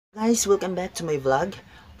Guys, welcome back to my vlog.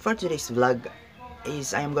 For today's vlog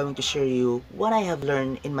is I am going to share you what I have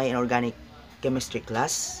learned in my inorganic chemistry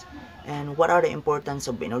class and what are the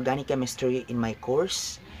importance of inorganic chemistry in my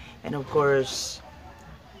course, and of course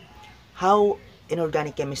how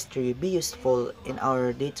inorganic chemistry be useful in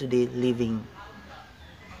our day-to-day living.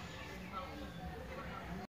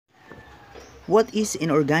 What is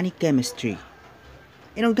inorganic chemistry?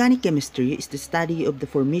 Inorganic chemistry is the study of the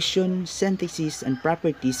formation, synthesis, and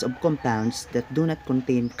properties of compounds that do not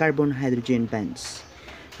contain carbon-hydrogen bonds.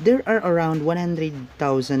 There are around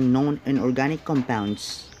 100,000 known inorganic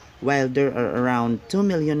compounds, while there are around 2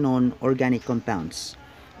 million known organic compounds.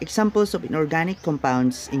 Examples of inorganic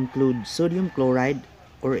compounds include sodium chloride,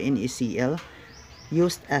 or NaCl,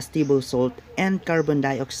 used as table salt, and carbon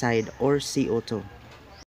dioxide, or CO2.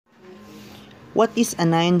 What is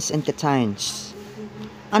anions and cations?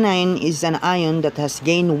 Anion is an ion that has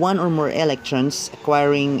gained one or more electrons,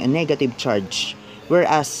 acquiring a negative charge,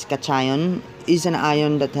 whereas cation is an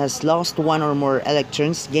ion that has lost one or more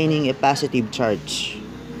electrons, gaining a positive charge.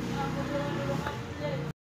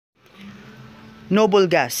 Noble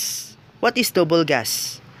gas. What is noble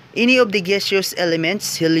gas? Any of the gaseous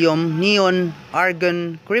elements, helium, neon,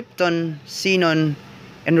 argon, krypton, xenon,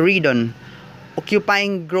 and radon,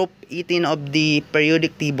 occupying group 18 of the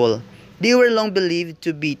periodic table. They were long believed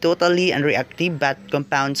to be totally unreactive, but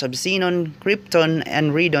compounds of xenon, krypton,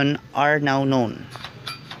 and radon are now known.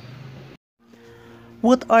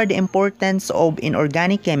 What are the importance of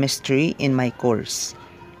inorganic chemistry in my course?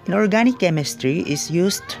 Inorganic chemistry is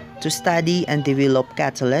used to study and develop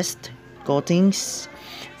catalysts, coatings,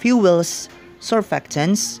 fuels,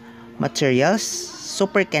 surfactants, materials,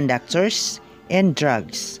 superconductors, and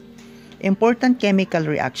drugs. Important chemical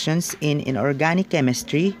reactions in inorganic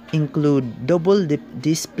chemistry include double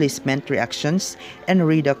displacement reactions and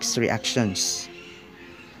redox reactions.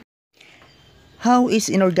 How is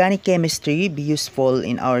inorganic chemistry be useful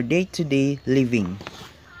in our day-to-day living?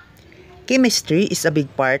 Chemistry is a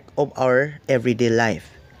big part of our everyday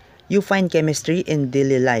life. You find chemistry in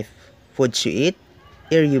daily life: foods you eat,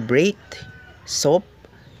 air you breathe, soap,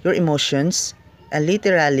 your emotions, and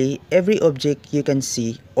literally every object you can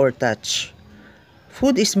see or touch.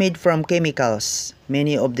 Food is made from chemicals.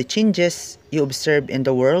 Many of the changes you observe in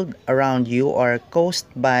the world around you are caused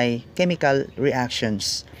by chemical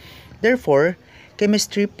reactions. Therefore,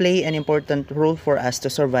 chemistry plays an important role for us to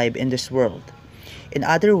survive in this world. In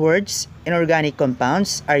other words, inorganic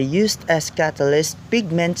compounds are used as catalysts,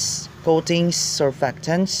 pigments, coatings,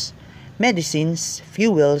 surfactants, medicines,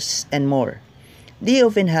 fuels, and more. They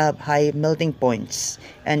often have high melting points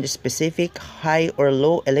and specific high or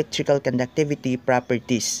low electrical conductivity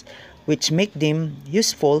properties, which make them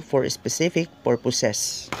useful for specific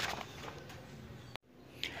purposes.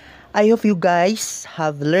 I hope you guys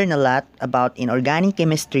have learned a lot about inorganic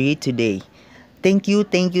chemistry today. Thank you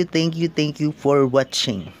for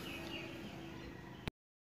watching.